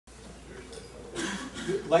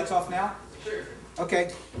Lights off now? Sure. Okay.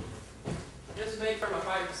 This is made from a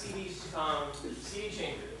 5 CD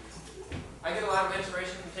changer. I get a lot of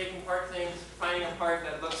inspiration from taking apart things, finding a part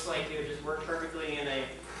that looks like it would just work perfectly in a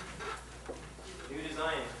new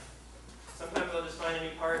design. Sometimes I'll just find a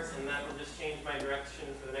new part and that will just change my direction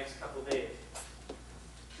for the next couple days.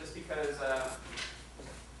 Just because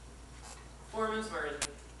performance margin.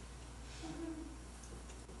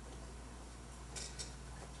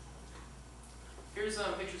 Here's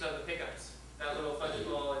some pictures of the pickups. That little fudge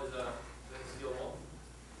ball is the steel wool.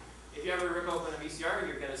 If you ever rip open a VCR,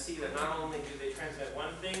 you're going to see that not only do they transmit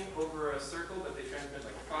one thing over a circle, but they transmit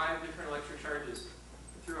like 5 different electric charges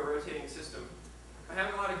through a rotating system. I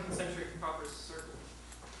have a lot of concentric copper circles.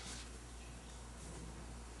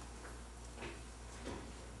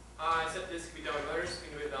 I said this could be done with motors,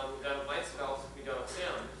 it can be done with lights, it also can be done with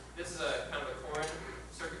sound. This is a kind of a corn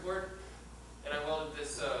circuit board, and I welded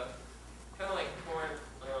this kind of like corn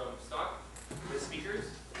stock with speakers.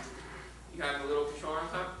 You have a little control on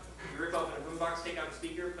top. You rip open a boombox, take out the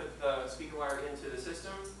speaker, put the speaker wire into the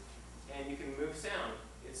system, and you can move sound.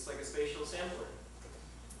 It's like a spatial sampler.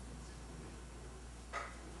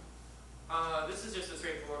 This is just a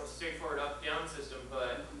straightforward up-down system,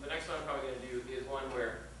 but the next one I'm probably going to do is one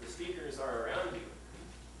where the speakers are around you,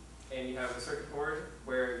 and you have a circuit board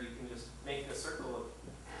where you can just make a circle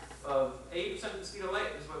of 80% of the speed of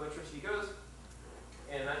light is what electricity goes,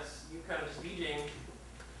 and that's you kind of just VJing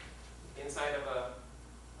inside of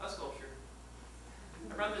a sculpture.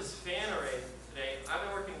 I brought this fan array today. I've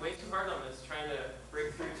been working way too hard on this, trying to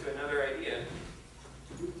break through to another idea.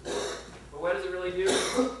 But what does it really do?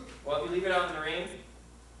 Well, if you leave it out in the rain,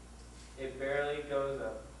 it barely goes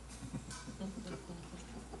up.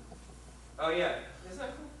 Oh yeah, isn't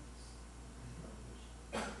that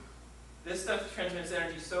cool? This stuff transmits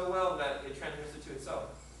energy so well that it transmits it to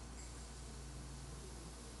itself.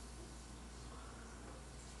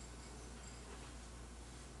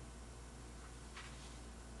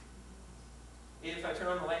 If I turn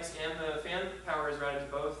on the lights and the fan, power is routed to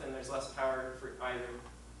both, and there's less power for either.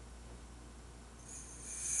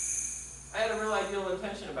 I had a real ideal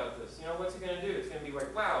intention about this. You know, what's it going to do? It's going to be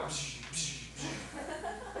like, wow. It's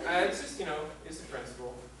just, you know, it's a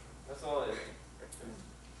principle. That's all it is.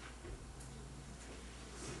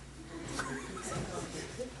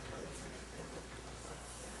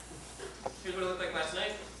 Here's what it looked like last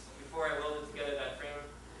night before I welded together that frame.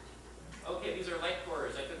 Okay, these are light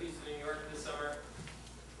cores. I took these to New York this summer.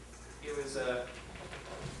 It was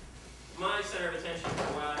my center of attention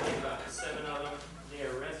for a while. I made about 7 of them. They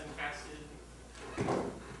are resin casted.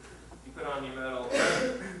 You put on your metal.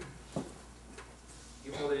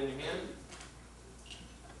 You hold it in your hand.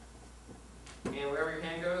 And wherever your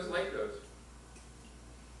hand goes, light goes.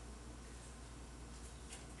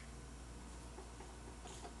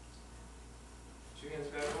 Two hands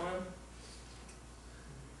got one.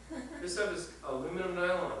 This stuff is aluminum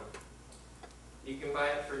nylon. You can buy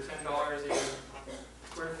it for $10 a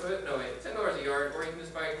square foot. No wait, $10 a yard, or you can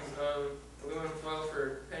just buy aluminum foil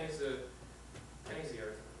for pennies a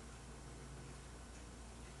yard.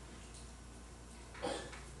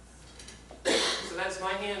 So that's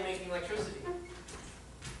my hand making electricity.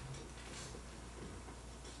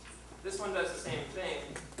 This one does the same thing.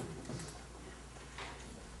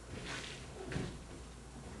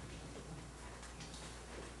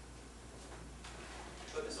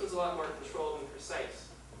 But this one's a lot more controlled and precise.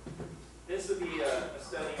 This would be a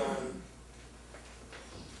study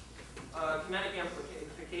on kinetic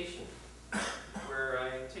amplification, where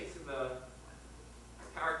I take the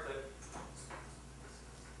power clip,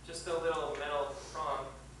 just a little metal prong,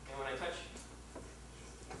 and when I touch,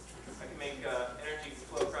 I can make energy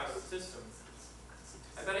flow across the system.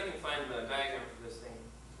 I bet I can find the diagram for this thing.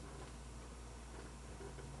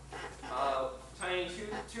 Tiny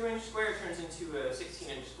 2-inch square turns into a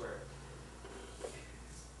 16-inch square.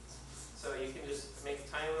 So you can just make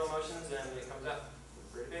tiny little motions and it comes up.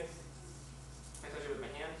 It's pretty big. If I touch it with my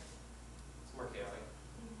hand, it's more chaotic.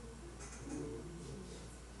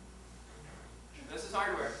 This is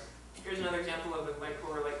hardware. Here's another example of a light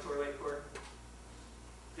core, light core, light core.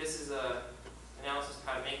 This is a analysis of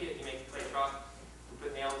how to make it. You make plate rock, you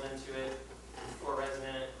put nails into it, you pour resin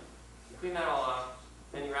in it, you clean that all off,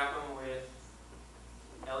 then you wrap them with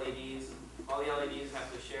LEDs. All the LEDs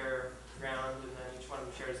have to share ground, and then each one of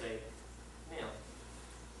them shares a nail.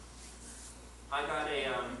 I got a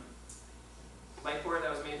light core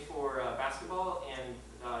that was made for basketball, and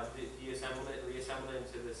reassembled it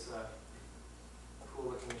into this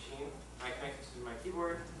cool-looking machine. I connected it to my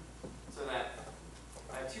keyboard so that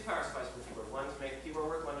I have 2 power supplies for the keyboard. One to make the keyboard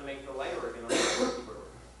work, one to make the light organ on the keyboard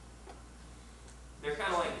work. They're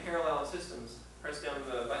kind of like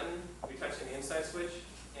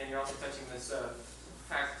touching this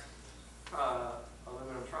packed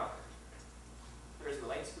aluminum truck. There's the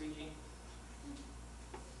light squeegee.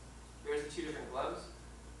 There's the two different gloves.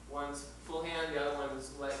 One's full hand, the other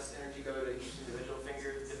one's lets energy go to each individual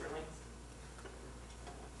finger differently.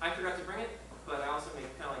 I forgot to bring it, but I also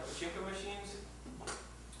make kind of like pachinko machines,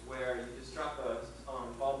 where you just drop a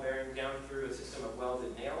ball bearing down through a system of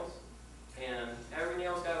welded nails, and every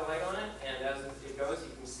nail's got a light on it, and as it goes, you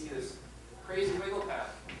can see this crazy wiggle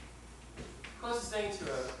path. Closest thing to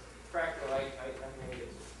a fractal light I can make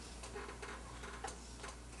it.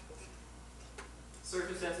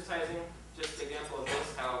 Surface sensitizing, just an example of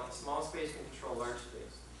this, how a small space can control large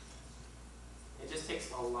space. It just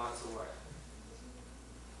takes a lot to work.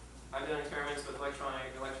 I've done experiments with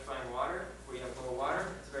electrifying water, where you have a bowl of water,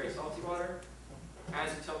 it's very salty water.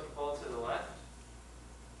 As you tilt the bowl to the left,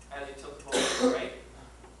 as you tilt the bowl to the right,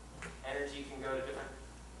 energy can go to different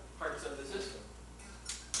parts of the system.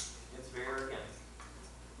 It's very organic.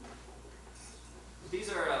 These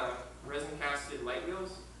are resin casted light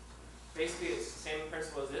wheels. Basically, it's the same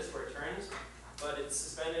principle as this, where it turns, but it's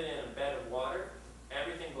suspended in a bed of water.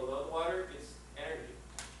 Everything below the water is energy.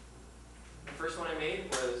 The first one I made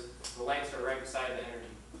was the lights are right beside the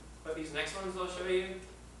energy. But these next ones I'll show you,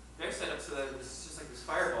 they're set up so that it's just like this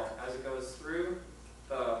fireball. As it goes through,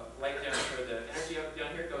 the light down, or the energy up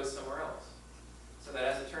down here goes somewhere else. So that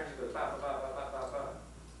as it turns, it goes ba ba ba ba ba ba ba.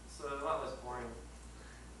 So a lot less boring.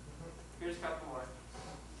 Here's a couple more.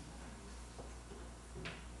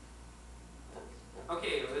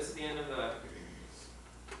 Okay, well, this is the end of the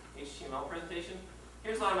HTML presentation.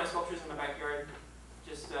 Here's a lot of my sculptures in my backyard.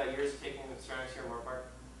 Just years of taking the ceramics here in moorpark.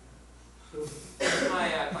 This is my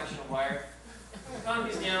collection of wire. The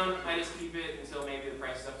economy's down, I just keep it until maybe the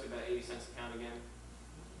price is up to about 80 cents a pound again.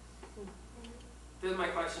 This is my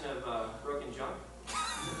collection of broken junk.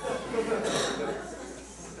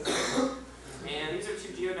 And these are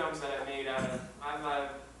two geodomes that I made out of,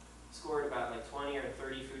 I've scored about like 20 or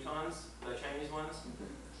 30 futons, the Chinese ones.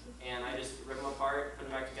 And I just rip them apart, put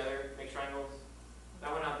them back together, make triangles.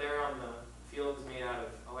 That one out there on the field is made out of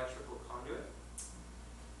electrical conduit.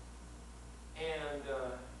 And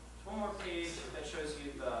one more page that shows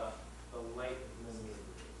you the light maneuver.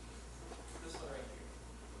 This one right here.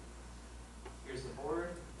 Here's the board.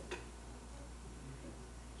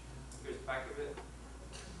 Here's the back of it.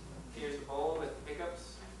 Here's the bowl with the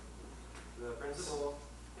pickups, the principle,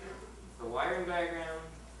 the wiring diagram,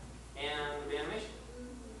 and the animation.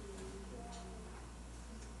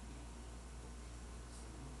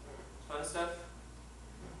 Fun stuff.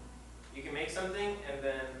 You can make something and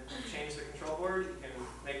then change the control board.